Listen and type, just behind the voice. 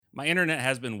My internet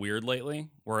has been weird lately,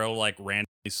 where it'll like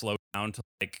randomly slow down to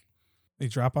like. They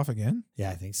drop off again? Yeah,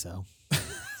 I think so.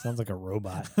 Sounds like a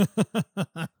robot.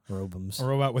 Robums. A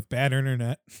robot with bad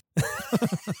internet.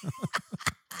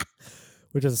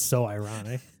 Which is so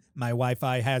ironic. My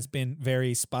Wi-Fi has been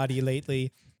very spotty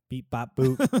lately. Beep, bop,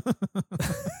 boop.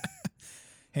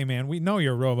 Hey, man, we know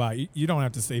you're a robot. You don't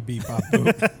have to say beep, bop,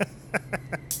 boop.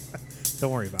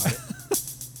 Don't worry about it.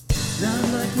 Not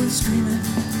like when screaming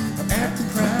or acting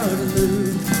proud and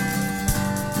lewd.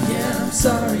 Yeah, I'm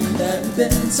sorry that we've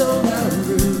been so loud and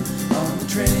rude. On the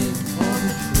train,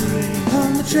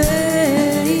 on the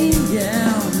train,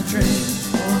 yeah, on the train,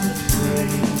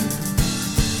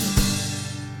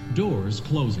 Doors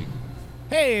closing.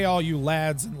 Hey, all you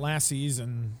lads and lassies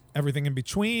and everything in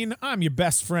between. I'm your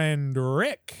best friend,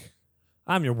 Rick.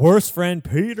 I'm your worst friend,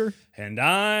 Peter. And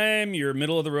I'm your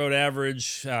middle of the road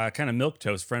average kind of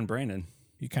milquetoast friend, Brandon.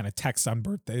 You kind of text on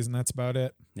birthdays, and that's about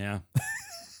it. Yeah.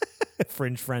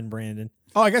 Fringe friend, Brandon.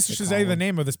 Oh, I guess you should say the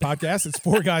name of this podcast. It's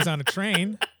Four Guys on a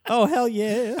Train. Oh, hell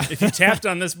yeah. If you tapped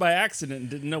on this by accident and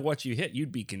didn't know what you hit,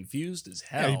 you'd be confused as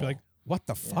hell. Yeah, you'd be like, what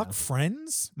the fuck?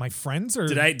 Friends? My friends are...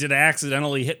 Did I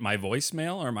accidentally hit my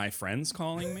voicemail? Or my friends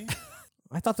calling me?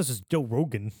 I thought this was Joe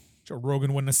Rogan. Joe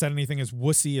Rogan wouldn't have said anything as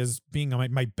wussy as being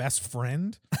my best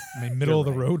friend, my middle of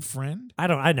the road friend.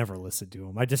 I never listened to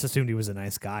him. I just assumed he was a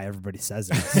nice guy. Everybody says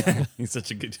it. He's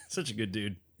such a good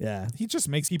dude. Yeah. He just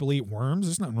makes people eat worms.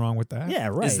 There's nothing wrong with that. Yeah,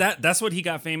 right. That's what he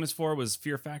got famous for, was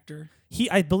Fear Factor?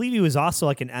 I believe he was also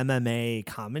like an MMA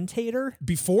commentator.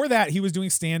 Before that, he was doing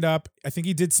stand-up. I think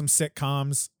he did some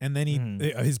sitcoms, and then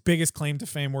his biggest claim to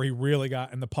fame where he really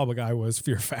got in the public eye was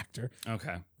Fear Factor.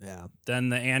 Okay. Yeah. Then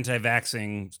the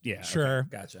anti-vaxxing, yeah. Sure.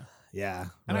 Okay, gotcha. Yeah.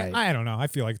 And right. I don't know. I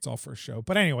feel like it's all for a show.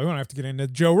 But anyway, we don't have to get into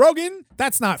Joe Rogan.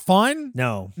 That's not fun.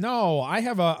 No. No, I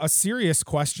have a serious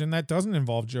question that doesn't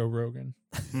involve Joe Rogan.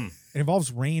 It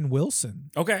involves Rainn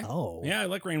Wilson, Okay. Oh. Yeah, I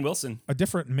like Rainn Wilson. a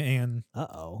different man.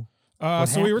 Uh-oh. So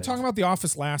we were happened? talking about The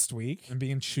Office last week and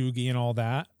being chuggy and all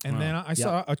that. And then I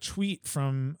saw a tweet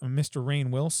from Mr.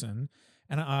 Rainn Wilson,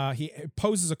 and he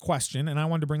poses a question, and I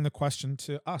wanted to bring the question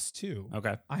to us too.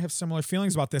 Okay. I have similar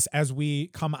feelings about this as we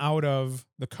come out of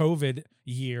the COVID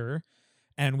year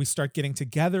and we start getting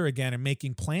together again and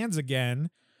making plans again.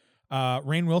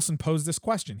 Rainn Wilson posed this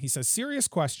question. He says, serious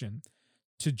question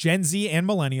to Gen Z and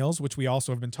millennials, which we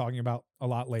also have been talking about a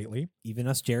lot lately. Even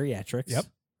us geriatrics. Yep.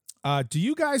 Do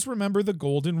you guys remember the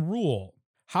golden rule?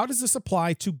 How does this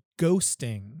apply to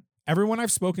ghosting? Everyone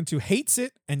I've spoken to hates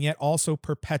it and yet also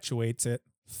perpetuates it.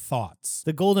 Thoughts?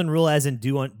 The golden rule as in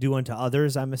do unto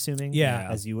others, I'm assuming. Yeah.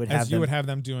 As you would have As you would have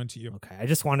them do unto you. Okay. I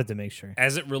just wanted to make sure.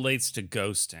 As it relates to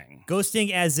ghosting. Ghosting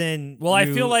as in Well, I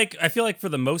feel like for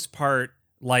the most part,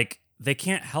 like they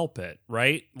can't help it,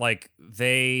 right? Like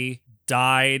they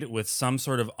died with some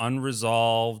sort of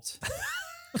unresolved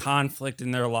conflict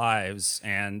in their lives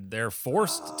and they're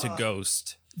forced to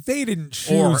ghost They didn't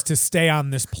choose to stay on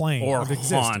this plane or of haunt,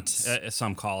 existence. as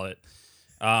some call it.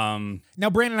 Now,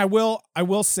 Brandon, I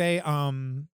will say,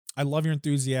 I love your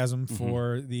enthusiasm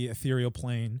for the ethereal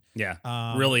plane.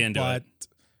 Yeah, really into it.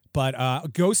 But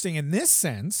ghosting in this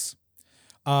sense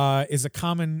is a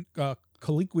common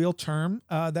colloquial term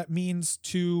that means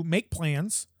to make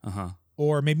plans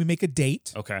or maybe make a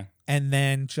date Okay. and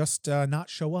then just not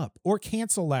show up or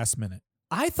cancel last minute.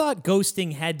 I thought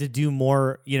ghosting had to do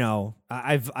more,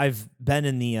 I've been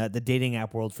in the dating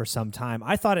app world for some time.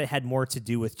 I thought it had more to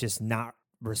do with just not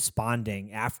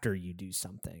responding after you do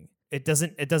something. It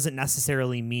doesn't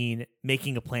necessarily mean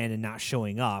making a plan and not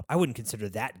showing up. I wouldn't consider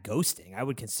that ghosting. I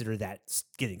would consider that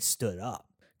getting stood up.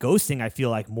 Ghosting, I feel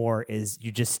like more is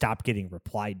you just stop getting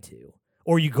replied to,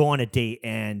 or you go on a date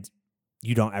and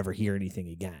you don't ever hear anything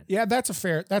again. Yeah, that's a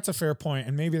fair point,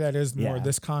 and maybe that is more Yeah.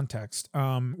 this context.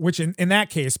 Which in that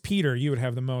case, Peter, you would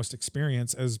have the most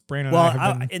experience, as Brandon Well, and I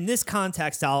have been. in this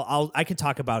context, I can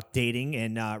talk about dating,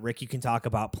 and Rick, you can talk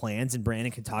about plans, and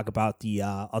Brandon can talk about the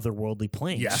otherworldly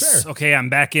planes. Yes. Sure. Okay, I'm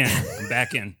back in.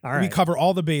 All We right. cover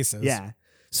all the bases. Yeah.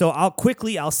 So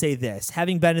I'll say this.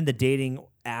 Having been in the dating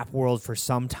app world for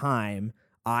some time,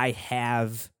 I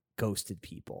have ghosted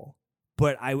people.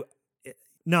 But I'm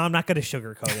not going to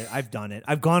sugarcoat it. I've done it.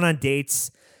 I've gone on dates,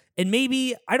 and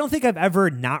maybe I don't think I've ever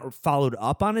not followed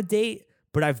up on a date,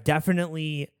 but I've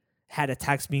definitely had a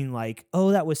text being like,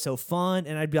 "Oh, that was so fun."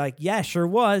 And I'd be like, "Yeah, sure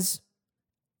was."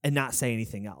 And not say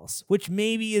anything else, which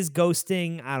maybe is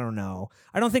ghosting. I don't know.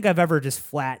 I don't think I've ever just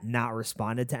flat not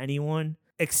responded to anyone,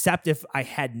 except if I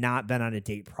had not been on a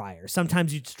date prior.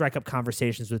 Sometimes you strike up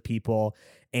conversations with people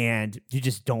and you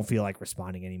just don't feel like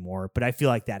responding anymore. But I feel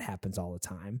like that happens all the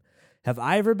time. Have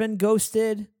I ever been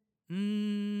ghosted?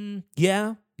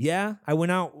 Yeah. I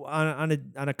went out on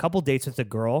a couple dates with a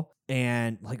girl,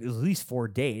 and like it was at least 4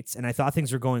 dates, and I thought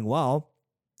things were going well.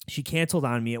 She canceled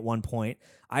on me at one point.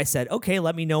 I said, okay,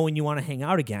 let me know when you want to hang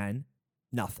out again.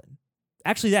 Nothing.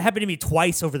 Actually, that happened to me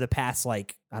twice over the past,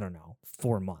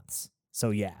 4 months. So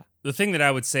yeah. The thing that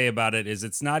I would say about it is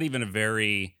it's not even a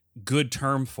very good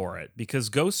term for it because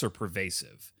ghosts are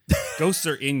pervasive. Ghosts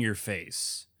are in your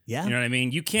face. Yeah. You know what I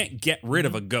mean? You can't get rid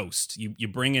of a ghost. You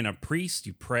bring in a priest,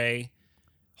 you pray,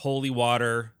 holy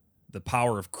water, the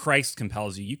power of Christ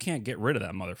compels you. You can't get rid of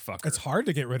that motherfucker. It's hard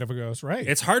to get rid of a ghost, right?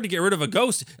 It's hard to get rid of a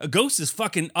ghost. A ghost is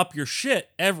fucking up your shit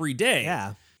every day.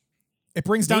 Yeah. It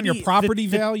brings down your Maybe property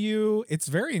value. It's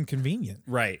very inconvenient.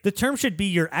 Right. The term should be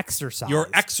your exercise. You're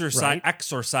right?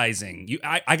 exorcising.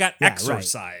 I got Yeah,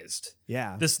 exorcised. Right.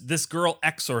 Yeah. This girl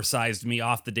exorcised me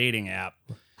off the dating app.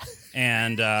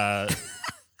 And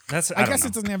that's I guess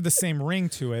it doesn't have the same ring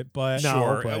to it, but No,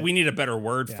 sure. but- We need a better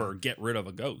word for get rid of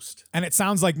a ghost. And it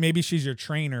sounds like maybe she's your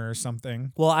trainer or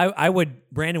something. Well,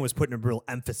 Brandon was putting a real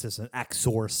emphasis on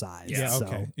exorcise. Yeah, so.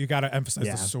 Okay. You got to emphasize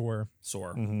Yeah. the sore.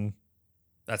 Sore. Mm-hmm.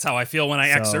 That's how I feel when I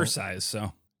So- exercise.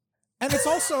 So And it's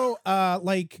also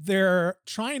like they're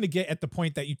trying to get at the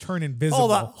point that you turn invisible.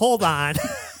 Hold on.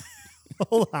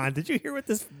 Hold on. Did you hear what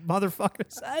this motherfucker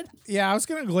said? Yeah, I was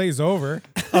going to glaze over.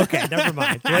 Okay, never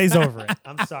mind. Glaze over it.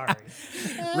 I'm sorry.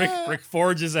 Rick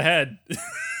forges ahead.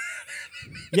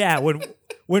 Yeah,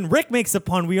 when Rick makes a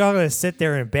pun, we all gotta sit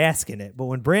there and bask in it. But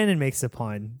when Brandon makes a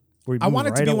pun, we I want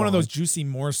it move to right be one of along. those juicy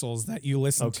morsels that you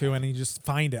listen to and you just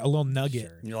find it, a little nugget.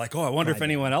 Sure. And you're like, oh, I wonder if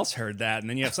anyone else heard that. And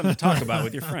then you have something to talk about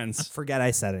with your friends. Forget I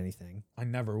said anything. I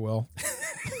never will.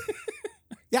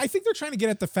 Yeah, I think they're trying to get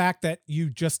at the fact that you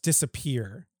just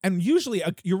disappear. And usually,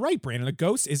 you're right, Brandon, a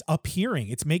ghost is appearing.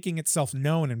 It's making itself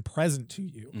known and present to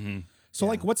you. Mm-hmm. So,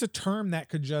 like, what's a term that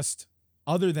could just,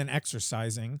 other than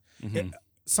exercising,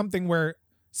 something where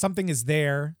something is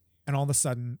there and all of a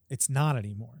sudden it's not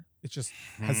anymore. It just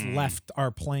has left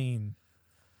our plane.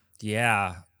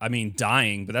 Yeah. I mean,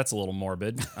 dying, but that's a little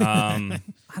morbid. I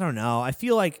don't know. I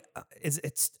feel like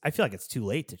it's too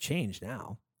late to change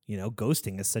now. You know,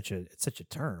 ghosting is such a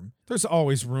term. There's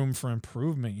always room for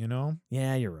improvement, you know?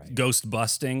 Yeah, you're right. Ghost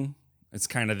busting. It's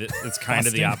kind of the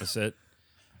Busting. opposite.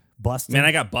 Busted. Man,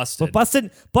 I got busted.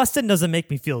 But busted doesn't make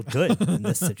me feel good in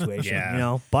this situation. Yeah. You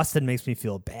know, busted makes me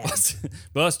feel bad.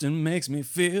 Busting makes me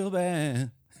feel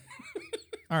bad.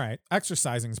 All right.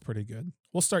 Exercising is pretty good.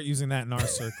 We'll start using that in our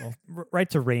circle.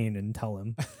 Write to Rain and tell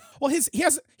him. Well, he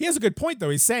has a good point, though.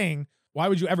 He's saying, why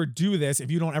would you ever do this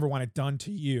if you don't ever want it done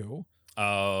to you?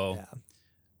 Oh. Yeah.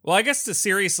 Well, I guess to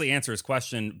seriously answer his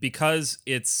question, because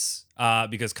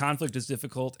because conflict is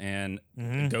difficult and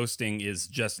ghosting is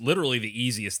just literally the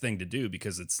easiest thing to do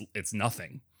because it's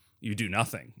nothing. You do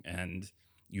nothing and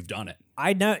you've done it.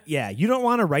 I know. Yeah, you don't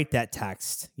want to write that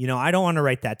text. You know, I don't want to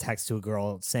write that text to a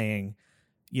girl saying,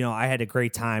 you know, I had a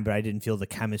great time, but I didn't feel the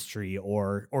chemistry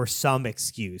or some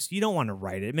excuse. You don't want to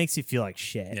write it. It makes you feel like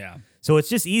shit. Yeah. So it's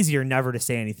just easier never to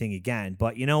say anything again.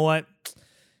 But you know what?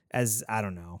 I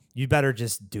don't know. You better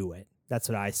just do it. That's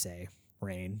what I say,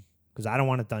 Rain, because I don't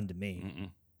want it done to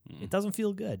me. It doesn't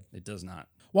feel good. It does not.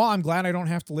 Well, I'm glad I don't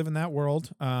have to live in that world.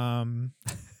 And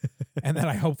that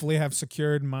I hopefully have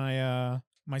secured my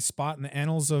my spot in the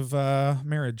annals of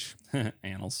marriage.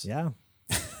 Annals. Yeah,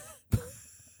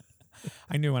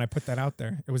 I knew when I put that out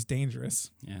there, it was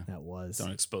dangerous. Yeah. that was.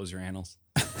 Don't expose your annals.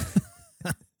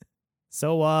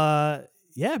 So,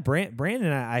 yeah,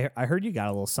 Brandon, I heard you got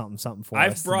a little something for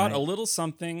us. I've brought tonight. a little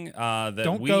something that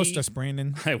Don't ghost us,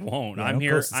 Brandon. I won't. Yeah, I'm don't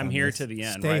here. ghost us I'm on here this. to the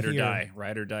end. Stay Ride or here. die.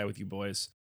 Ride or die with you boys.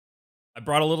 I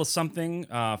brought a little something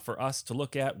for us to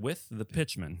look at with the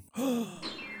pitchman.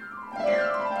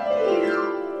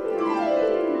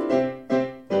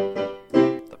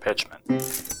 The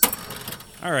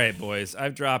pitchman. All right, boys.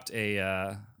 I've dropped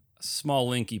a small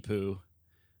linky poo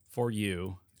for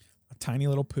you. A tiny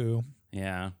little poo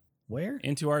Yeah. Where?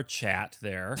 Into our chat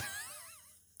there.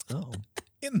 Oh,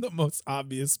 in the most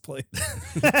obvious place.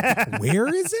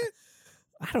 Where is it?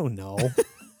 I don't know.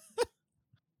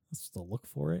 Let's still look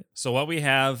for it. So what we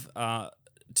have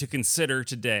to consider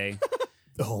today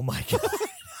Oh my god.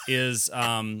 is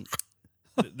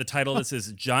the title of this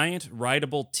is Giant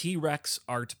Rideable T-Rex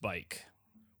Art Bike.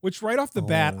 Which right off the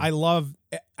bat, Oh.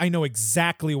 I know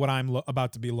exactly what I'm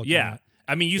about to be looking Yeah. at.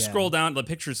 I mean, you Yeah. scroll down, the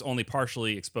picture's only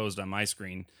partially exposed on my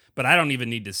screen, but I don't even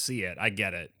need to see it. I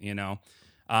get it, you know.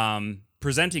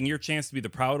 Presenting your chance to be the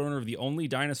proud owner of the only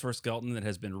dinosaur skeleton that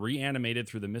has been reanimated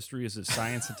through the mysteries of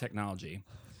science and technology.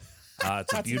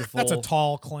 It's a beautiful. That's a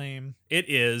tall claim. It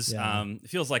is. Yeah. It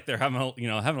feels like they're having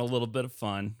a little bit of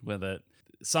fun with it.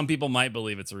 Some people might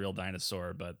believe it's a real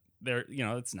dinosaur, but they're,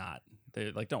 it's not.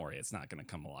 They're like, don't worry, it's not going to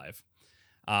come alive.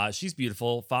 She's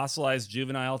beautiful, fossilized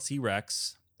juvenile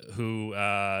T-Rex who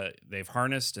they've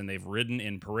harnessed and they've ridden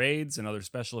in parades and other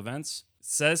special events. It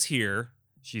says here,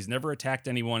 she's never attacked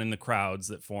anyone in the crowds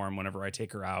that form whenever I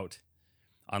take her out,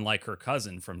 unlike her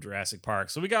cousin from Jurassic Park.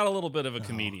 So we got a little bit of a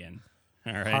comedian.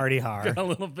 All right. Hardy hard. Got a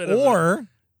little bit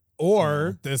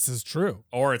or this is true.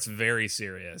 or it's very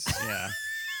serious.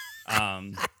 Yeah.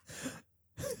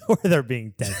 Or they're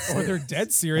being dead. Or they're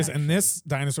dead serious, and this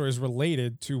dinosaur is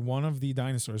related to one of the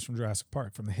dinosaurs from Jurassic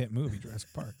Park, from the hit movie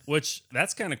Jurassic Park. Which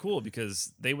that's kind of cool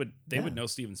because they would know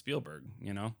Steven Spielberg,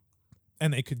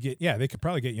 And they could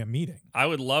probably get you a meeting. I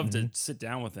would love to sit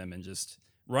down with him and just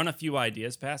run a few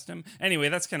ideas past him. Anyway,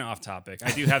 that's kind of off topic.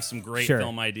 I do have some great Sure.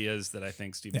 film ideas that I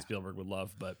think Steven Spielberg would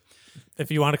love, but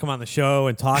If you want to come on the show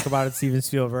and talk about it, Steven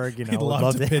Spielberg, He'd would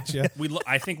love to pitch you.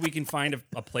 I think we can find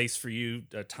a place for you,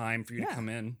 a time for you to come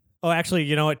in. Oh, actually,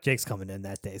 you know what? Jake's coming in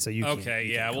that day, so you can't- Okay,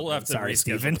 you yeah, can't we'll come have in. to Sorry, reschedule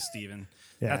Steven. with Steven.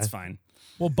 Yeah. That's fine.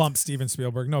 We'll bump Steven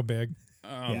Spielberg. No big.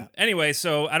 Yeah. Anyway,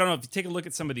 so I don't know if you take a look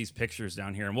at some of these pictures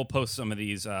down here, and we'll post some of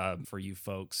these for you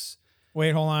folks.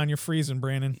 Wait, hold on. You're freezing,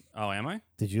 Brandon. Oh, am I?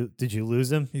 Did you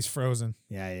lose him? He's frozen.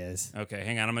 Yeah, he is. Okay,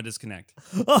 hang on. I'm gonna disconnect.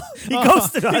 Oh, he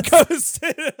ghosted us. He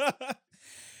ghosted.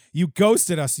 You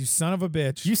ghosted us, you son of a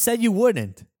bitch. You said you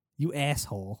wouldn't. You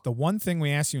asshole. The one thing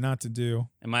we asked you not to do.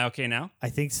 Am I okay now? I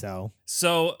think so.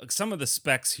 So some of the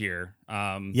specs here.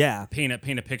 Yeah. Paint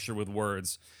a picture with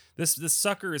words. This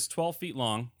sucker is 12 feet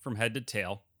long from head to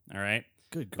tail. All right.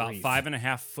 Good About grief.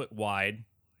 5.5 foot wide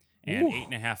and Ooh.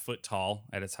 8.5 foot tall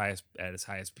at its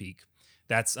highest peak.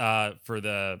 That's for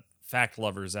the fact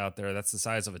lovers out there. That's the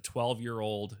size of a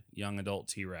 12-year-old young adult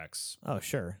T-Rex. Oh,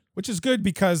 sure. Which is good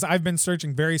because I've been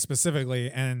searching very specifically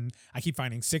and I keep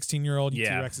finding 16-year-old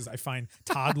Yeah. T-Rexes. I find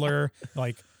toddler,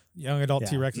 like young adult Yeah.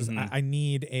 T-Rexes. Mhm. I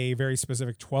need a very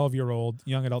specific 12-year-old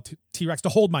young adult T-Rex to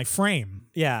hold my frame.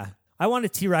 Yeah. I want a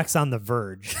T-Rex on the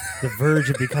verge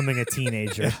of becoming a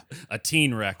teenager. A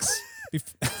teen Rex.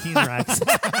 T-Rex.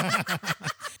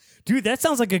 Dude, that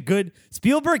sounds like a good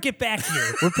Spielberg. Get back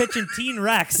here. We're pitching Teen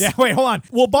Rex. Yeah, wait, hold on.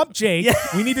 We'll bump Jake. Yeah.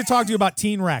 We need to talk to you about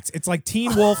Teen Rex. It's like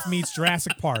Teen Wolf meets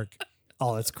Jurassic Park.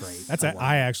 Oh, that's great. That's love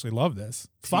I actually love this.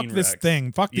 Fuck Teen this Rex.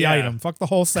 thing. Fuck the Yeah. item. Fuck the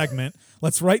whole segment.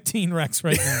 Let's write Teen Rex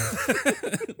right now.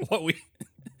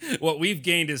 What we've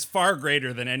gained is far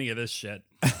greater than any of this shit.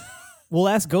 We'll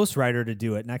ask Ghost Rider to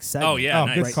do it next segment. Oh, yeah, Oh,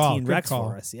 nice. good Write call. Teen Good Rex call.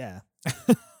 for us. Yeah.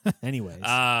 Anyways.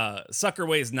 Sucker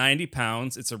weighs 90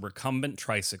 pounds. It's a recumbent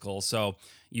tricycle. So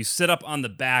you sit up on the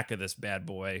back of this bad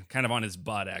boy, kind of on his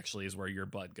butt, actually, is where your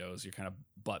butt goes. You're kind of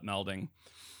butt melding.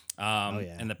 yeah,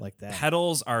 And the like that.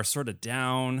 pedals are sort of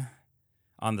down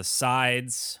on the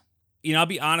sides. I'll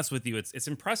be honest with you. It's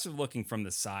impressive looking from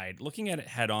the side. Looking at it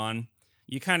head on,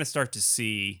 you kind of start to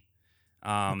see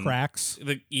Cracks. in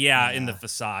the Yeah.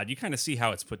 facade. You kind of see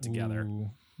how it's put together.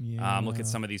 Ooh, yeah. Look at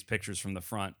some of these pictures from the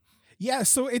front. Yeah,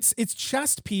 so it's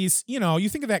chest piece. You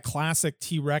think of that classic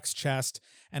T-Rex chest,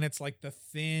 and it's like the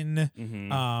thin.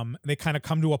 Mhm. They kind of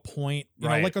come to a point,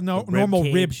 Right. like a The rib normal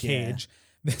rib cage, yeah. cage.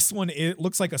 This one, it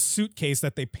looks like a suitcase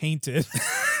that they painted.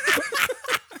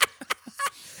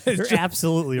 You're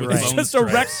absolutely with right. It's bone just a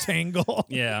stripes. rectangle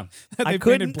Yeah. that I they painted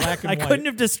couldn't. black and I white. couldn't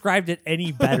have described it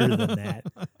any better than that.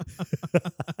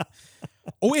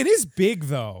 Oh, it is big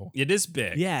though. It is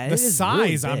big. Yeah, The it is really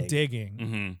size, I'm big. digging.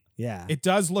 Mm-hmm. Yeah. It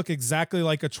does look exactly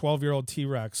like a 12-year-old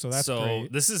T-Rex, so that's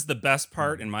great. This is the best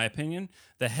part, in my opinion.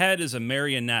 The head is a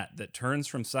marionette that turns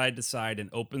from side to side and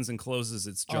opens and closes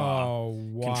its jaw, Oh,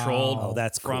 wow. controlled Oh,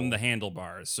 that's from cool. the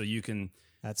handlebars. So you can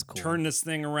That's cool. turn this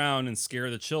thing around and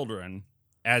scare the children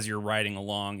as you're riding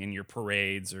along in your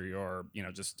parades or your,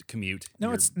 just commute.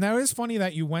 No, it's funny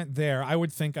that you went there. I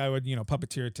would think I would,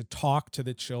 puppeteer it to talk to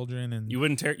the children, and You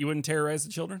wouldn't terrorize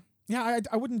the children? yeah,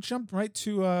 I wouldn't jump right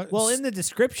to. Well, in the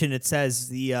description, it says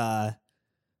the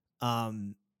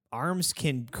arms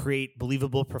can create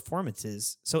believable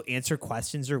performances. So answer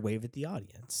questions or wave at the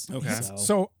audience. Okay.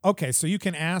 So, so you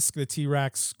can ask the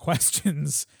T-Rex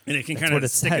questions. And it can That's kind what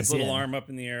of it stick its says, little yeah. arm up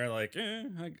in the air like,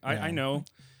 I Yeah. know.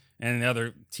 And the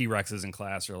other T-Rexes in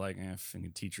class are like,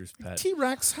 fucking teacher's pet.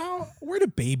 T-Rex, where do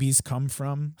babies come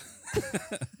from?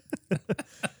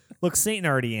 look, Satan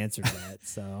already answered that.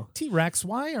 So T-Rex,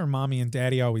 why are mommy and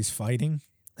daddy always fighting?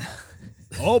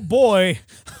 Oh boy.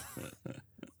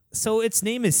 So its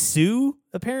name is Sue.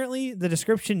 Apparently, the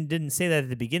description didn't say that at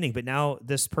the beginning, but now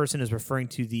this person is referring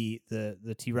to the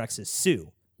T-Rex as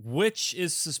Sue. Which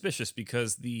is suspicious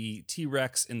because the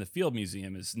T-Rex in the Field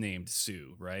Museum is named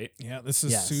Sue, right? Yeah, this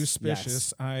is Yes,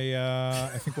 suspicious. I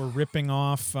think we're ripping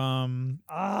off.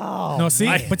 Oh No, see,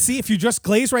 but see, if you just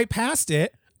glaze right past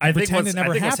it, I think pretend what's, it never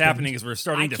I think what's happened. happening is we're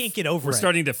starting I to can't get over we're it.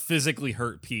 starting to physically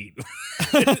hurt Pete.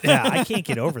 Yeah, I can't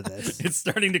get over this. It's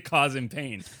starting to cause him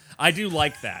pain. I do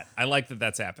like that. I like that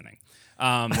that's happening.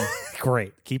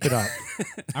 Great. Keep it up.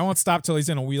 I won't stop till he's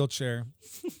in a wheelchair.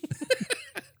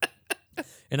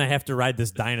 And I have to ride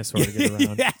this dinosaur to get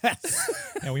around. Yes.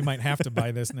 Yeah, we might have to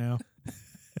buy this now.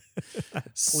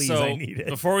 Please, so I need it.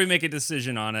 before we make a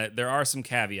decision on it, there are some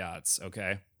caveats.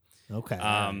 Okay.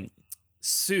 Okay.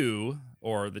 Sue,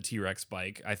 or the T-Rex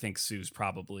bike. I think Sue's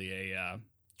probably a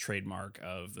trademark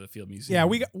of the Field Museum.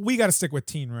 Yeah, we got to stick with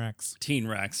Teen Rex. Teen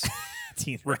Rex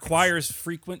T-Rex. requires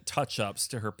frequent touch-ups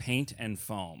to her paint and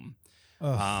foam.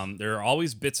 There are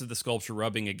always bits of the sculpture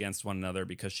rubbing against one another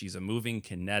because she's a moving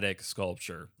kinetic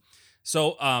sculpture.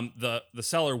 So the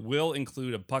seller will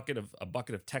include a bucket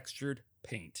of textured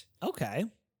paint. Okay.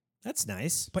 That's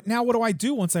nice. But now what do I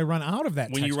do once I run out of that?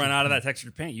 When you textured run out of paint? that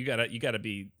textured paint, you gotta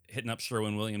be hitting up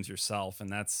Sherwin-Williams yourself, and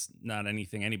that's not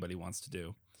anything anybody wants to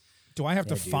do. Do I have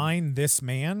to Yeah, dude. find this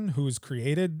man who's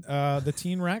created the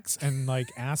Teen Rex and like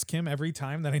ask him every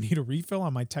time that I need a refill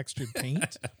on my textured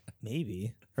paint?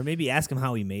 Maybe. Or maybe ask him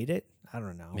how he made it. I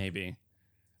don't know. Maybe.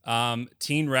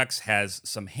 Teen Rex has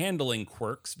some handling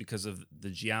quirks because of the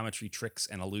geometry tricks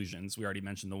and illusions. We already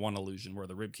mentioned the one illusion where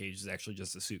the ribcage is actually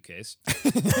just a suitcase.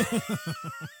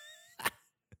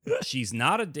 She's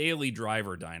not a daily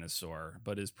driver dinosaur,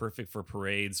 but is perfect for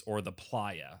parades or the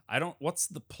playa. What's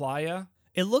the playa?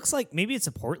 It looks like maybe it's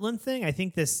a Portland thing. I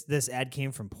think this ad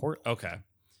came from Portland. Okay.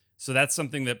 So that's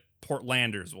something that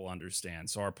Portlanders will understand.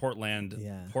 So our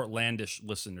Yeah. Portlandish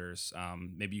listeners,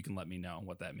 maybe you can let me know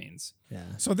what that means. Yeah.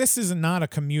 So this is not a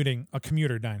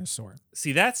commuter dinosaur.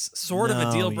 See, that's sort of a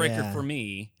No, deal breaker yeah. for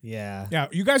me. Yeah. Yeah,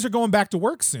 you guys are going back to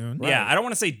work soon. Right. Yeah, I don't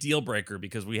want to say deal breaker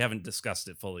because we haven't discussed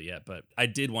it fully yet, but I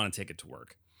did want to take it to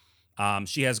work.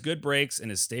 She has good brakes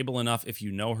and is stable enough if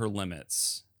you know her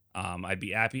limits. I'd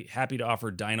be happy to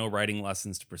offer dino riding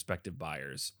lessons to prospective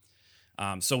buyers.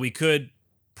 So we could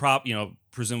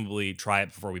presumably try it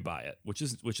before we buy it, which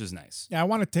is nice. Yeah, I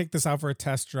want to take this out for a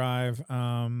test drive.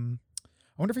 I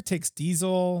wonder if it takes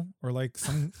diesel or like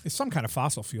some kind of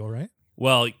fossil fuel, right?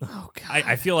 Well, Oh god.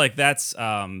 I feel like that's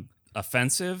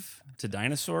offensive to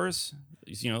dinosaurs.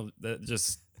 That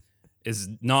just is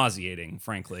nauseating,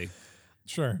 frankly.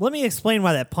 Sure. Let me explain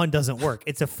why that pun doesn't work.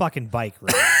 It's a fucking bike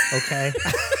ride, okay?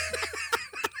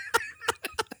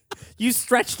 You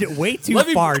stretched it way too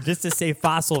far just to say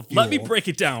fossil fuel. Let me break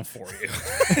it down for you.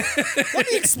 Let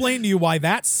me explain to you why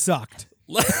that sucked.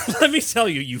 Let me tell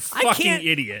you, you fucking can't-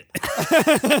 idiot.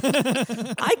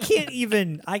 I can't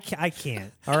even. I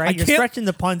can't. All right, you're can't- stretching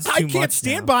the puns too I much. can't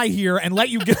stand now. by here and let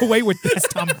you get away with this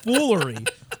tomfoolery.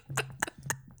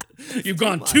 You've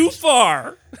gone too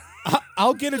far.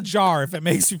 I'll get a jar if it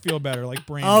makes you feel better, like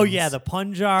Brandon. Oh yeah, the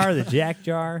pun jar, the jack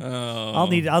jar. Oh. I'll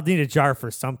need a jar for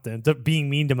something. Being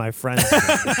mean to my friends.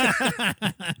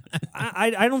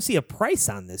 I don't see a price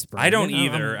on this, Brandon. I don't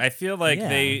either. I feel like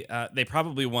yeah. they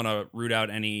probably want to root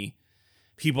out any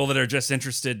people that are just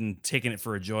interested in taking it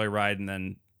for a joyride and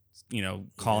then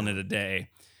calling it a day.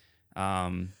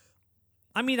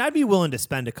 I mean, I'd be willing to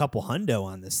spend a couple hundo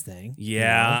on this thing.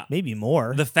 Yeah. Maybe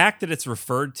more. The fact that it's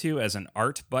referred to as an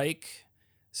art bike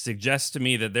suggests to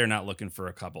me that they're not looking for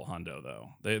a couple hundo, though.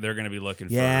 They're going to be looking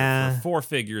Yeah. for four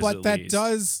figures But at that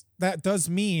least. does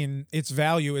mean its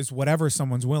value is whatever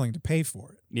someone's willing to pay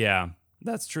for it. Yeah,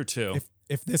 that's true, too.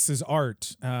 If this is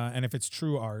art and if it's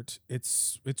true art,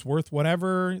 it's worth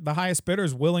whatever the highest bidder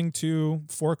is willing to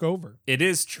fork over. It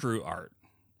is true art.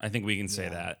 I think we can say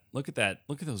that. Look at that.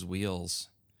 Look at those wheels,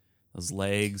 those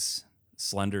legs,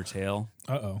 slender tail.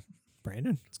 Uh-oh.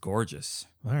 Brandon. It's gorgeous.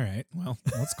 All right. Well,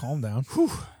 let's calm down.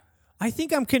 I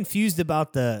think I'm confused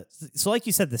about so like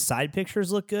you said, the side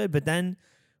pictures look good, but then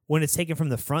when it's taken from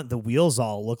the front, the wheels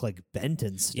all look like bent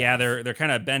and stuff. Yeah, they're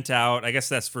kind of bent out. I guess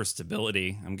that's for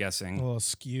stability, I'm A guessing. little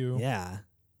skew. Yeah.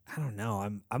 I don't know.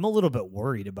 I'm a little bit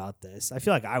worried about this. I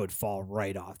feel like I would fall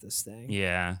right off this thing.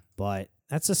 Yeah. But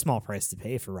that's a small price to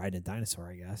pay for riding a dinosaur,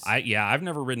 I guess. I've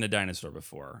never ridden a dinosaur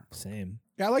before. Same.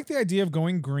 Yeah, I like the idea of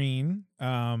going green,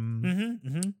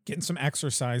 Mm-hmm. getting some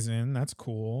exercise in. That's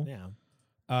cool.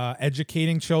 Yeah.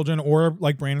 Educating children or,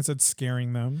 like Brandon said,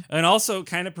 scaring them. And also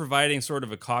kind of providing sort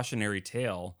of a cautionary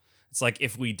tale. It's like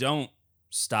if we don't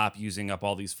stop using up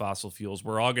all these fossil fuels,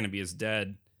 we're all going to be as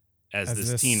dead as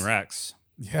this Teen Rex.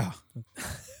 Yeah.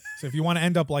 So if you want to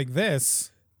end up like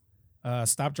this,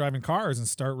 stop driving cars and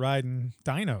start riding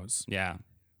dinos. Yeah.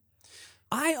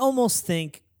 I almost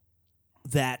think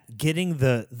that getting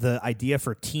the idea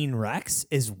for Teen Rex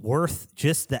is worth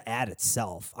just the ad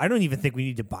itself. I don't even think we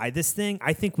need to buy this thing.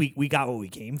 I think we got what we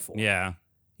came for. Yeah.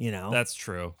 You know? That's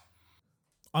true.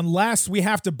 Unless we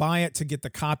have to buy it to get the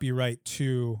copyright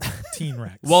to Teen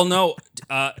Rex. Well, no,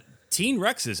 Teen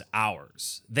Rex is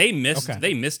ours. They missed Okay.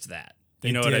 They missed that. They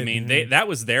You know what I did. mean? That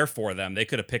was there for them. They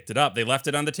could have picked it up. They left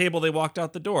it on the table. They walked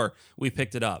out the door. We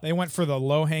picked it up. They went for the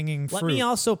low-hanging fruit. Let me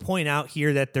also point out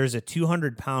here that there's a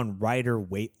 200-pound rider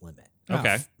weight limit.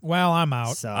 Okay. Well, I'm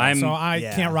out. So- So I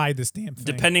yeah. can't ride this damn thing.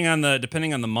 Depending on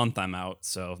the month I'm out,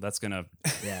 so that's a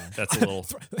little.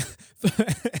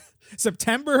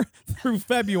 September through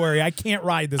February, I can't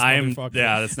ride this motherfucker.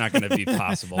 That's not going to be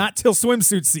possible. Not till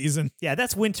swimsuit season. Yeah,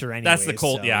 that's winter anyway. That's the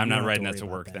cold. so Yeah, I'm you not don't have riding to that to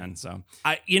worry work about that. then. So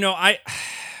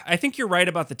I think you're right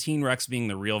about the Teen Rex being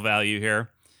the real value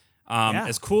here. Yeah.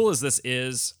 As cool as this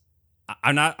is,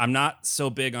 I'm not so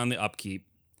big on the upkeep,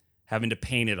 having to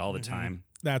paint it all the time.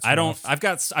 That's I don't. rough.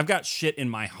 I've got shit in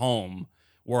my home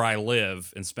where I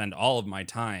live and spend all of my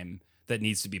time that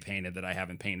needs to be painted that I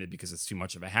haven't painted because it's too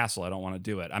much of a hassle. I don't want to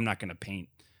do it. I'm not going to paint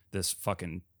this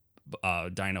fucking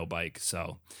dyno bike.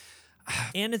 So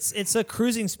And it's a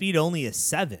cruising speed only of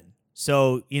 7.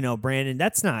 So, Brandon,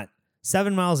 that's not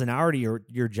 7 miles an hour to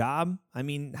your job. I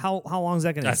mean, how long is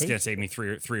that going to that's take? going to take me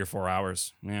three or 4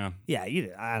 hours. Yeah, Yeah,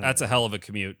 I don't that's know. a hell of a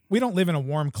commute. We don't live in a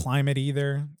warm climate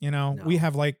either. No. We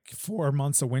have like 4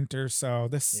 months of winter, so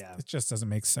Yeah. it just doesn't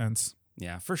make sense.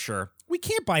 Yeah, for sure. We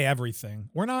can't buy everything.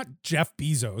 We're not Jeff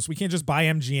Bezos. We can't just buy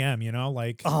MGM.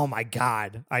 Like Oh my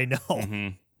God, I know.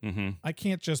 Mm-hmm. I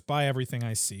can't just buy everything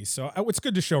I see. So it's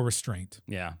good to show restraint.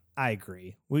 Yeah. I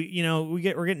agree. We're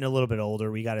getting a little bit older.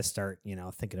 We got to start,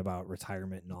 thinking about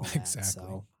retirement and all that. Exactly.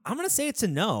 So I'm gonna say it's a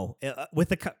no. With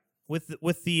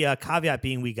the caveat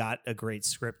being we got a great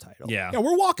script title. Yeah. Yeah,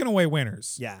 we're walking away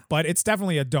winners. Yeah. But it's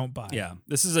definitely a don't buy. Yeah.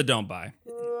 This is a don't buy.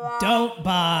 Don't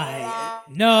buy.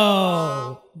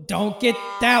 No. Don't get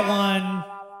that one.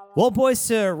 Well, boys,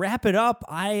 to wrap it up,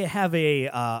 I have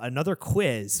another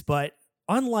quiz, but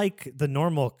unlike the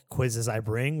normal quizzes I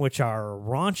bring, which are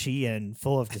raunchy and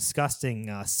full of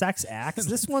disgusting sex acts,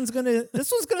 this one's gonna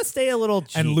stay a little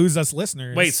cheap. And lose us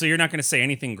listeners. Wait, so you're not going to say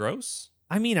anything gross?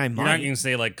 I mean, I You're not might. going to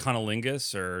say like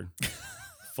cunnilingus or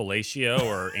fellatio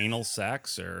or anal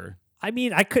sex or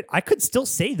I could still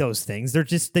say those things.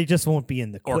 They just won't be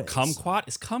in the quiz. or kumquat?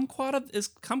 Is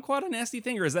kumquat a nasty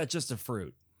thing or is that just a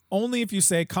fruit? Only if you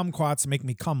say kumquats make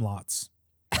me cum lots.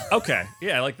 Okay.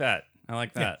 Yeah, I like that.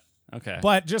 Okay.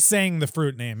 But just saying the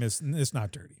fruit name is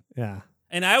not dirty. Yeah.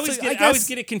 And I always So get I I always guess-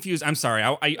 get it confused. I'm sorry.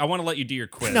 I want to let you do your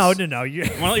quiz. No. You, I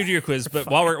want to let you do your quiz, but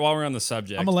while we're on the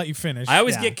subject, I'm gonna let you finish. I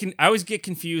always Yeah. get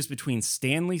confused between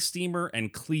Stanley Steamer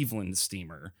and Cleveland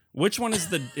Steamer. Which one is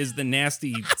the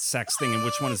nasty sex thing and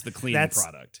which one is the cleaning That's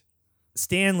product?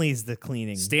 Stanley's the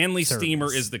cleaning. Stanley service.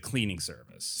 Steamer is the cleaning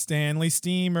service. Stanley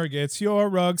Steamer gets your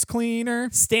rugs cleaner.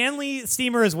 Stanley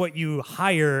Steamer is what you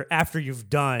hire after you've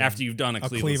done. After you've done a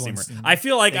Cleveland, Cleveland Steamer. Steamer. I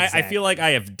feel like I Exactly. feel like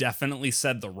I have definitely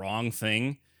said the wrong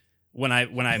thing when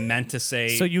I meant to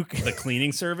say So you- the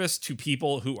cleaning service to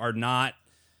people who would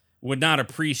not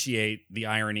appreciate the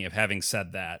irony of having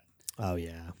said that Oh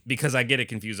yeah. because I get it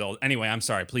confused. Anyway, I'm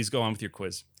sorry. Please go on with your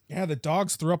quiz. Yeah, the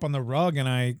dogs threw up on the rug, and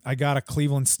I got a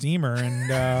Cleveland Steamer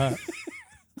and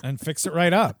and fix it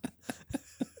right up.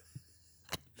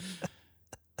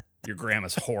 Your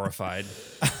grandma's horrified.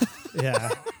 Yeah.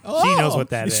 She knows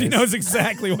what that is. She knows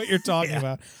exactly what you're talking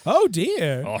about. Oh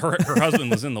dear. Well, her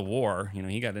husband was in the war. You know,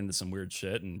 he got into some weird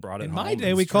shit and brought it In home. my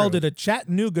day, we called it a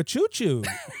Chattanooga Choo Choo.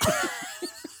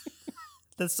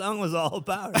 The song was all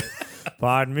about it.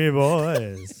 Pardon me,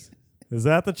 boys. Is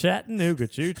that the Chattanooga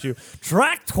Choo Choo?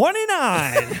 Track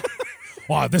 29.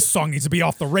 Wow, this song needs to be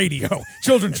off the radio.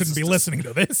 Children shouldn't be listening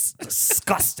to this.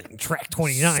 Disgusting. Track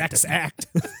 29. Sex act.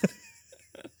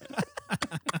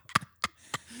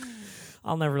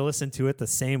 I'll never listen to it the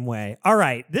same way. All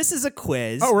right. This is a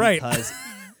quiz. Oh, right. Because,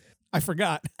 I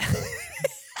forgot.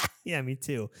 yeah, me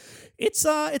too. It's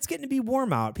getting to be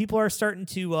warm out. People are starting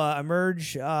to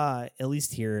emerge, at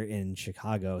least here in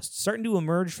Chicago, starting to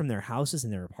emerge from their houses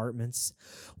and their apartments,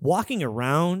 walking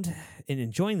around and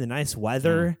enjoying the nice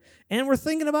weather. And we're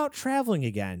thinking about traveling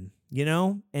again,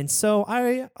 And so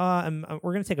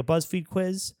we're going to take a BuzzFeed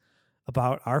quiz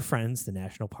about our friends, the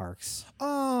national parks.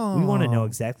 Oh. We want to know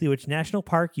exactly which national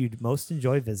park you'd most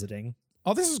enjoy visiting.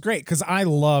 Oh, this is great because I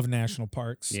love national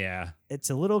parks. Yeah. It's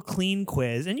a little clean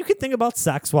quiz, and you can think about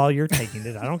sex while you're taking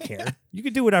it. I don't care. You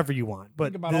can do whatever you want. But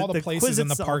Think about all the places quiz in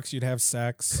the itself- parks you'd have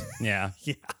sex. Yeah.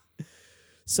 Yeah.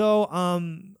 So,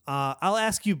 I'll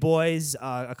ask you boys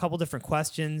a couple different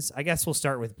questions. I guess we'll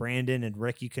start with Brandon and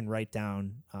Rick. You can write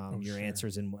down your sure.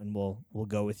 answers, and we'll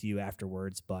go with you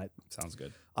afterwards. But Sounds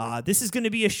good. this is going to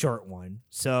be a short one.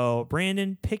 So,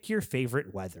 Brandon, pick your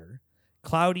favorite weather: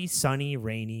 cloudy, sunny,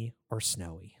 rainy, or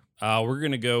snowy. We're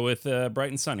going to go with bright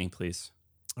and sunny, please.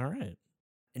 All right.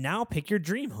 And now pick your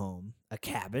dream home. A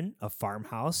cabin, a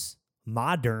farmhouse,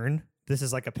 modern. This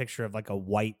is like a picture of like a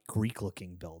white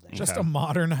Greek-looking building. Just Okay. a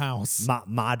modern house.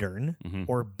 Modern Mhm.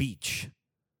 or beach.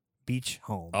 Beach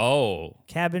home. Oh,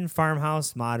 Cabin,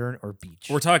 farmhouse, modern, or beach.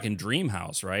 we're talking dream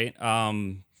house, right?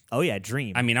 Oh, yeah,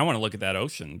 dream. I mean, I want to look at that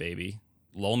ocean, baby.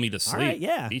 Lull me to sleep. right,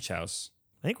 yeah. Beach house.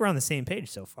 I think we're on the same page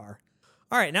so far.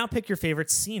 All right, now pick your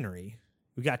favorite scenery.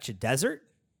 We got your desert,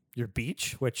 your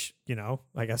beach, which,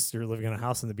 I guess you're living in a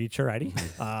house on the beach already.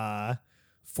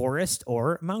 Forest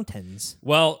or mountains.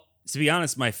 Well, to be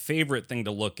honest, my favorite thing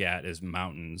to look at is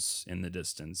mountains in the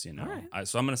distance, All right.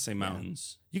 So I'm going to say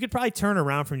mountains. You could probably turn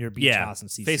around from your beach Yeah, house and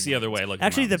see face some the other mountains. way, look at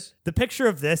Actually, mountains. the picture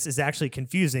of this is actually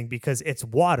confusing because it's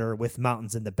water with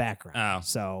mountains in the background. Oh.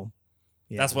 So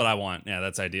yeah. That's what I want. Yeah,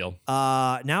 that's ideal.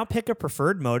 Now pick a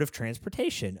preferred mode of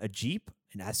transportation: a Jeep,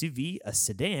 an SUV, a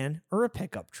sedan, or a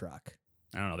pickup truck.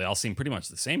 I don't know. They all seem pretty much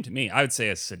the same to me. I would say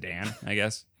a sedan, I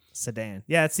guess. Sedan.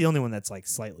 Yeah, it's the only one that's like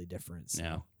slightly different. So.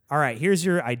 Yeah. All right, here's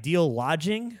your ideal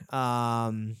lodging.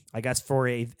 I guess for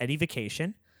any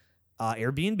vacation,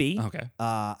 Airbnb, Okay.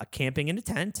 a camping in a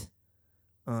tent,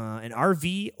 an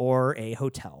RV, or a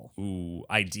hotel. Ooh,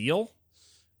 ideal?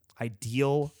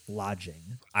 Ideal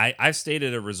lodging. I've stayed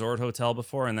at a resort hotel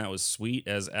before, and that was sweet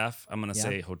as F. I'm going to Yeah.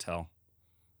 say hotel.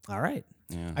 All right.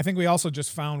 Yeah. I think we also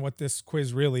just found what this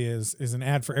quiz really is an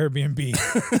ad for Airbnb.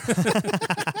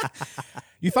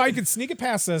 You thought you could sneak it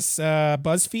past us,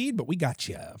 BuzzFeed, but we got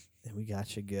you. We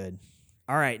got you good.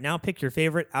 All right, now pick your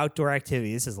favorite outdoor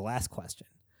activity. This is the last question.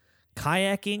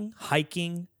 Kayaking,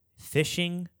 hiking,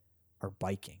 fishing, or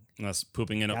biking? Unless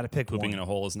pooping in Gotta pick pooping one. in a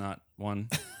hole is not one.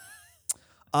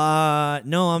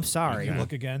 No, I'm sorry. Okay.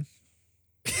 Look again.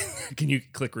 Can you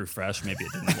click refresh? Maybe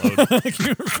it didn't load. Can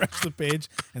you refresh the page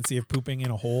and see if pooping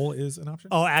in a hole is an option?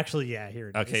 Oh, actually, yeah, here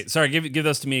it is. Okay, sorry. Give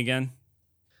those to me again.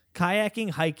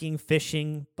 Kayaking, hiking,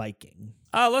 fishing, biking.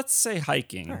 Let's say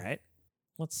hiking. All right.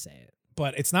 Let's say it.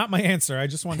 But it's not my answer. I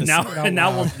just wanted to Now, say it out now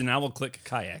loud. we'll click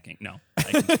kayaking. No.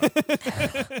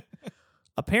 Hiking's fine.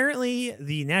 Apparently,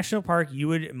 the national park you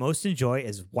would most enjoy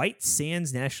is White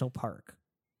Sands National Park.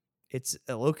 It's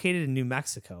located in New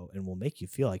Mexico and will make you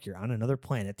feel like you're on another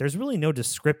planet. There's really no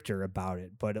descriptor about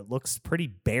it, but it looks pretty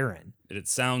barren. It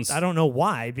sounds. I don't know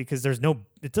why, because it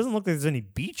doesn't look like there's any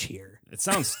beach here. It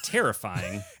sounds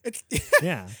terrifying. It's,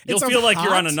 Yeah. You'll sounds feel like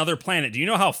you're on hot. another planet. Do you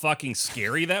know how fucking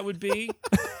scary that would be?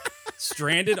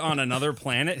 Stranded on another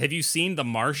planet. Have you seen The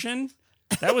Martian?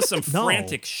 That was some No.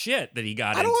 frantic shit that he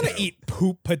got I don't into. want to eat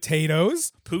poop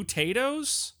potatoes.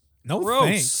 potatoes. No Gross.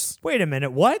 thanks. Wait a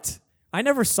minute. What? I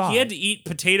never saw He had it. to eat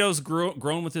potatoes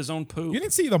grown with his own poop. You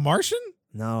didn't see The Martian?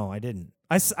 No, I didn't.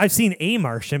 I've seen a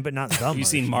Martian, but not the Martian. You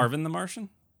seen Marvin the Martian?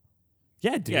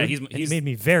 Yeah, dude. Yeah, It he's- made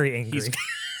me very angry. he's-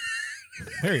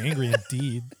 Very angry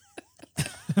indeed.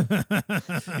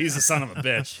 He's a son of a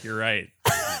bitch. You're right.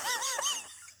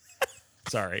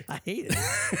 Sorry. I hate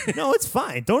it. No, it's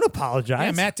fine. Don't apologize.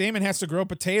 Yeah, Matt Damon has to grow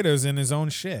potatoes in his own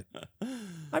shit.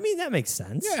 I mean, that makes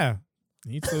sense. Yeah.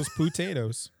 He eats those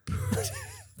potatoes.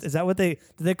 Is that what did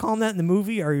they call him that in the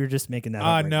movie, or you're just making that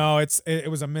up? right No, it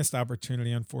was a missed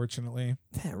opportunity, unfortunately.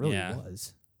 now? Yeah, it really Yeah.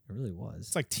 was. It really was.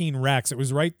 It's like Teen Rex. It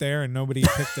was right there and nobody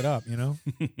picked it up, you know?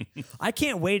 I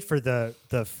can't wait for the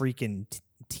freaking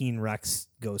Teen Rex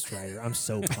Ghost Rider. I'm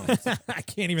so pumped. I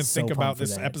can't even So think pumped about for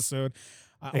this that. episode.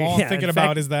 All Yeah, I'm thinking in about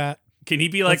fact- is that Can he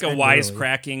be like Let's a end early.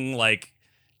 wisecracking, like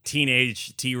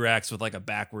teenage T-Rex with like a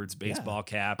backwards baseball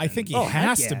cap? I think he Oh, heck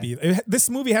has to yeah. be. This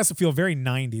movie has to feel very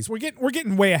 90s. We're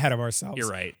getting way ahead of ourselves. You're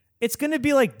right. It's gonna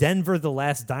be like Denver the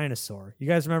Last Dinosaur. You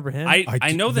guys remember him? I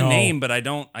I know the no. name, but I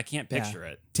can't Yeah. picture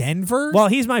it. Denver? well,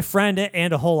 he's my friend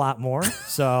and a whole lot more.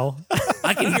 So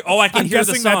I can hear. Oh, I can I'm hear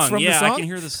the guessing that's song. from the Yeah, I song? can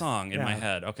hear the song in my Yeah.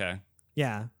 head. Okay.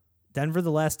 yeah, Denver the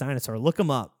Last Dinosaur. Look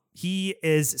him up. He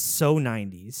is so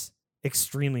 90s,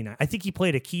 extremely 90s. I think he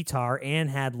played a guitar and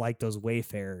had like those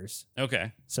Wayfarers.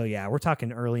 Okay. So yeah, we're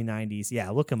talking early 90s. Yeah,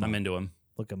 look him I'm up. into him.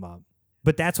 Look him up.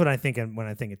 But that's what I think of when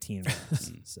I think of Teen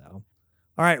Rex. So,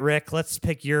 all right, Rick, let's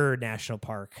pick your national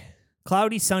park.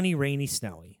 Cloudy, sunny, rainy,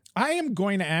 snowy. I am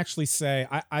going to actually say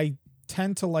I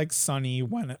tend to like sunny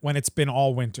when it's been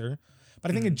all winter.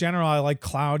 But I think in general I like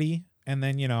cloudy, and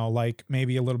then, like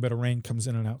maybe a little bit of rain comes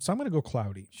in and out. So I'm going to go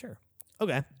cloudy. Sure.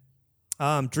 Okay.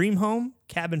 Dream home,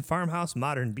 cabin, farmhouse,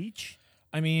 modern beach.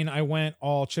 I mean, I went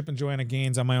all Chip and Joanna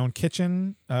Gaines on my own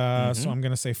kitchen, so I'm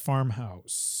going to say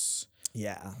farmhouse.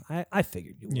 Yeah, I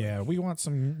figured you would. Yeah, we want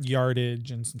some yardage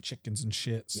and some chickens and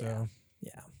shit. So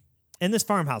Yeah. And this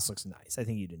farmhouse looks nice. I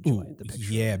think you'd enjoy Ooh, the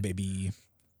picture. yeah, baby.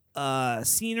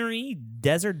 Scenery,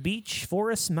 desert, beach,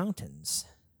 forest, mountains.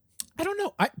 I don't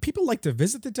know. People like to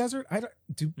visit the desert.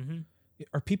 Mhm.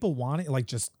 Are people wanting, like,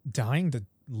 just dying to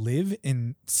live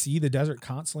and see the desert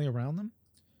constantly around them?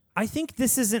 I think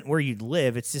this isn't where you'd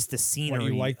live. It's just the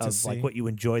scenery like to of see. like what you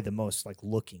enjoy the most, like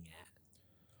looking at.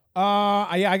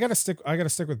 I gotta stick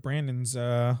with Brandon's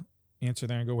answer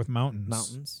there and go with mountains.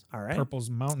 Mountains. All right. Purple's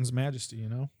mountains majesty, you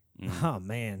know? Oh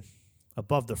man,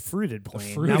 above the fruited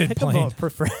plain. fruited pick plain.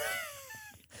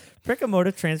 Pick a mode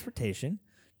of transportation: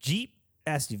 Jeep,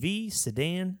 SUV,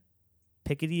 sedan,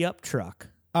 pickety up truck.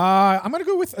 I'm gonna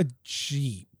go with a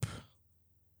Jeep.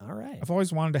 All right, I've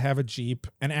always wanted to have a Jeep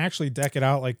and actually deck it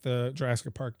out like the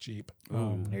Jurassic Park Jeep.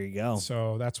 there you go.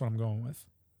 So that's what I'm going with.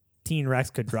 Teen Rex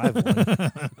could drive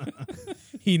one.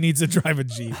 He needs to drive a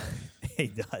Jeep. He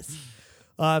does.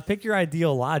 Pick your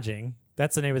ideal lodging.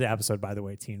 That's the name of the episode, by the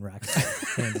way. Teen Rex,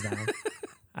 hands down.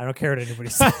 I don't care what anybody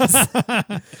says.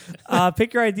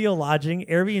 Pick your ideal lodging: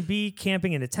 Airbnb,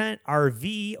 camping in a tent,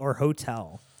 RV, or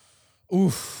hotel.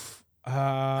 Oof.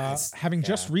 Having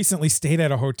just recently stayed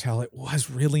at a hotel, it was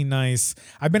really nice.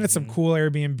 I've been at some cool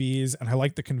Airbnbs and I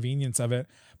like the convenience of it,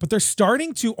 but they're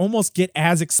starting to almost get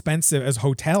as expensive as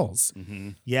hotels.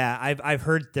 Yeah, I've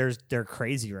heard they're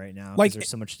crazy right now. Like, There's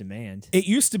so much demand. It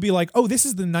used to be like, oh, this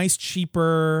is the nice,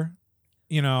 cheaper,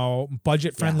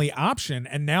 budget friendly option.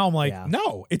 And now I'm like,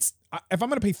 no, it's if I'm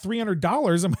going to pay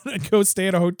 $300, I'm going to go stay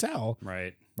at a hotel.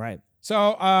 Right. Right. So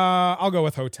I'll go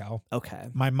with hotel. Okay.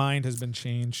 My mind has been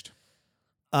changed.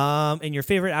 And your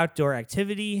favorite outdoor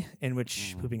activity, in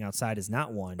which pooping outside is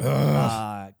not one.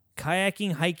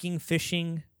 Kayaking, hiking,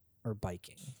 fishing, or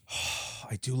biking.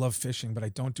 I do love fishing, but I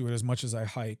don't do it as much as I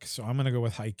hike. So I'm going to go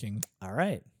with hiking. All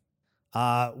right.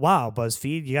 Wow,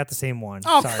 BuzzFeed, you got the same one.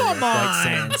 Oh, Sorry, come Rick. White on.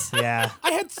 Sands. Yeah.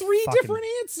 I had three Fucking- different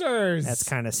answers. That's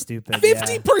kind of stupid.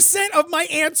 50% of my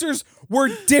answers were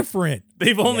different.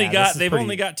 They've only Yeah, got this is they've pretty-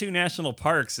 only got 2 national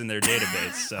parks in their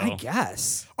database. So I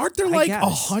guess. Aren't there I like guess.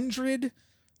 100?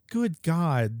 Good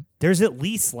God. There's at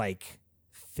least like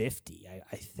 50,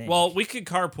 I think. well, we could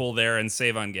carpool there and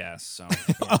save on gas. So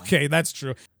Okay, that's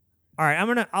true. All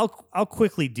right, I'll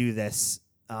quickly do this.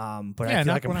 But Yeah, I feel knock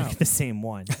like I'm one picking out. the same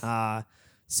one.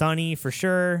 Sunny for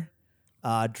sure.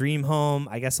 Dream home.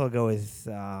 I guess I'll go with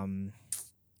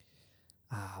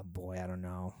boy, I don't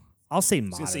know. I'll say I was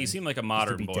modern. gonna say, you seem like a just to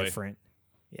modern be boy. different.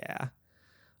 Yeah.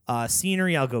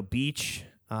 Scenery, I'll go beach.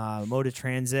 Mode of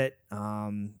transit.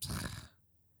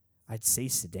 I'd say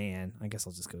sedan. I guess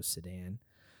I'll just go sedan.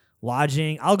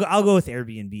 Lodging, I'll go with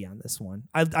Airbnb on this one.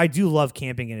 I do love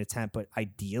camping in a tent, but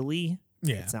ideally,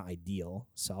 Yeah. it's not ideal.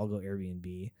 So I'll go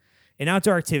Airbnb. In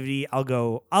outdoor activity,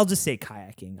 I'll just say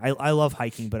kayaking. I love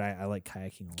hiking, but I like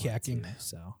kayaking a lot Kayaking. too,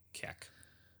 so Keck.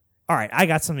 all right, I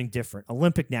got something different.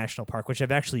 Olympic National Park, which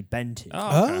I've actually been to.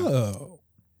 Oh, okay. Oh.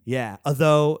 Yeah,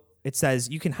 although it says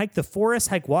you can hike the forest,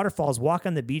 hike waterfalls, walk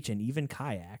on the beach, and even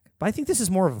kayak. But I think this is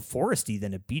more of a foresty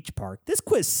than a beach park. This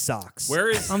quiz sucks.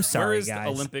 Where is I'm sorry, where is guys. the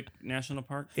Olympic National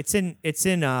Park? It's in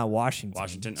Washington.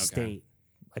 Washington, okay. State,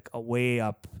 like way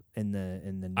up in the.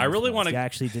 I really northwest. wanna- Yeah, I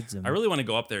actually did some. I really want to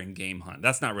go up there and game hunt.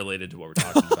 That's not related to what we're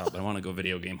talking about, but I want to go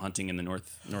video game hunting in the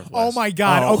northwest. Oh my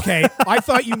God. Oh. Okay. I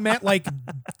thought you meant like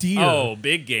deer. Oh,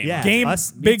 big game. Yeah.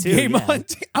 hunting. Me Big too, game yeah.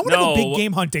 hunting. I want to No, go big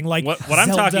game hunting. Like What I'm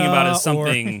talking about is Zelda or-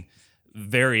 something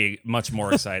very much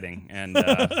more exciting and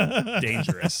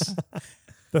dangerous.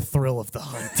 the thrill of the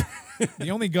hunt.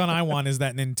 The only gun I want is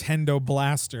that Nintendo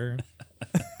blaster.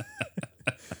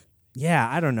 Yeah,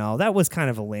 I don't know. That was kind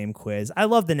of a lame quiz. I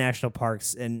love the national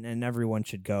parks, and everyone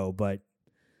should go, but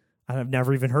I've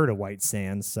never even heard of White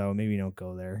Sands, so maybe don't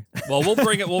go there. Well, we'll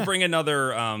bring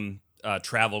another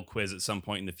travel quiz at some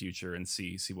point in the future and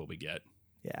see what we get.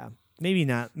 Yeah, maybe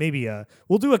not. Maybe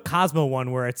we'll do a Cosmo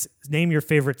one where it's name your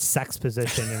favorite sex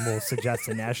position, and we'll suggest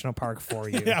a national park for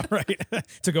you. Yeah, right.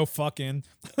 To go fuck in.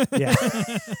 Yeah.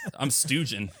 I'm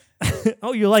stooging.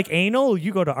 Oh, you like anal?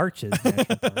 You go to Arches National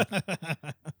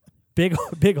Park.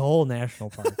 Big Hole National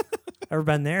Park. Ever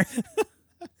been there?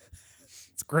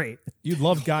 It's great. You'd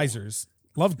love geysers.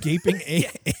 Love gaping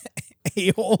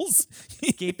a-holes.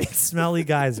 Gaping smelly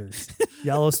geysers.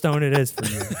 Yellowstone it is for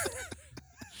you.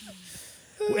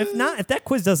 If that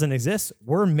quiz doesn't exist,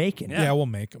 we're making it. Yeah, we'll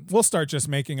make them. We'll start just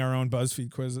making our own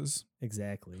BuzzFeed quizzes.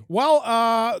 Exactly. Well,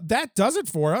 that does it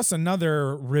for us.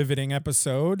 Another riveting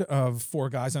episode of Four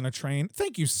Guys on a Train.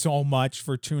 Thank you so much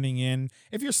for tuning in.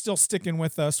 If you're still sticking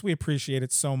with us, we appreciate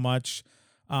it so much.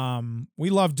 We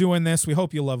love doing this. We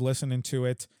hope you love listening to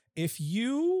it. If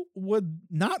you would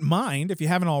not mind, if you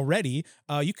haven't already,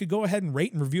 you could go ahead and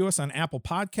rate and review us on Apple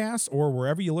Podcasts or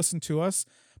wherever you listen to us.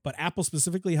 But Apple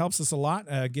specifically helps us a lot,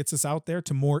 gets us out there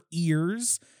to more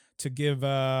ears to give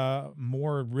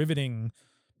more riveting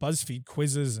BuzzFeed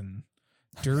quizzes and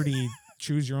dirty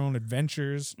choose your own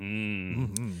adventures.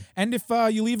 Mm. And if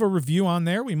you leave a review on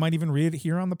there, we might even read it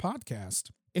here on the podcast.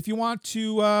 If you want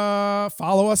to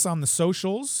follow us on the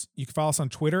socials, you can follow us on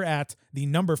Twitter at the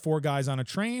number 4 Guys on a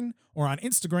Train, or on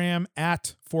Instagram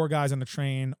at 4 Guys on a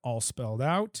Train, all spelled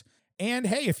out. And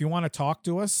hey, if you want to talk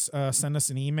to us, send us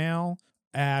an email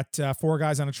at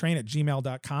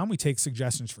 4guysonatrain@gmail.com. We take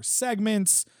suggestions for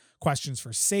segments, questions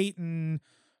for Satan.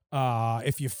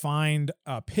 If you find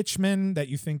a pitchman that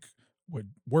you think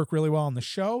would work really well on the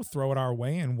show, throw it our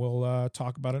way and we'll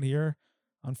talk about it here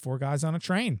on 4 Guys on a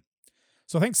Train.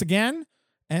 So thanks again,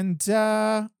 and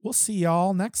we'll see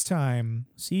y'all next time.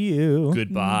 See you.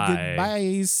 Goodbye.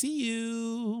 Goodbye. See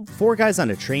you. 4 Guys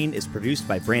on a Train is produced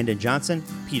by Brandon Johnson,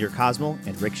 Peter Cosmo,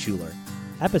 and Rick Schuler.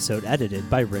 Episode edited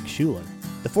by Rick Schuler.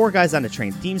 The 4 Guys on a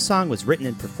Train theme song was written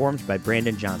and performed by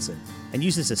Brandon Johnson and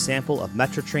uses a sample of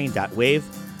Metrotrain.wave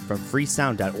from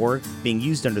freesound.org, being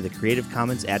used under the Creative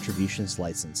Commons Attributions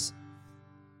license.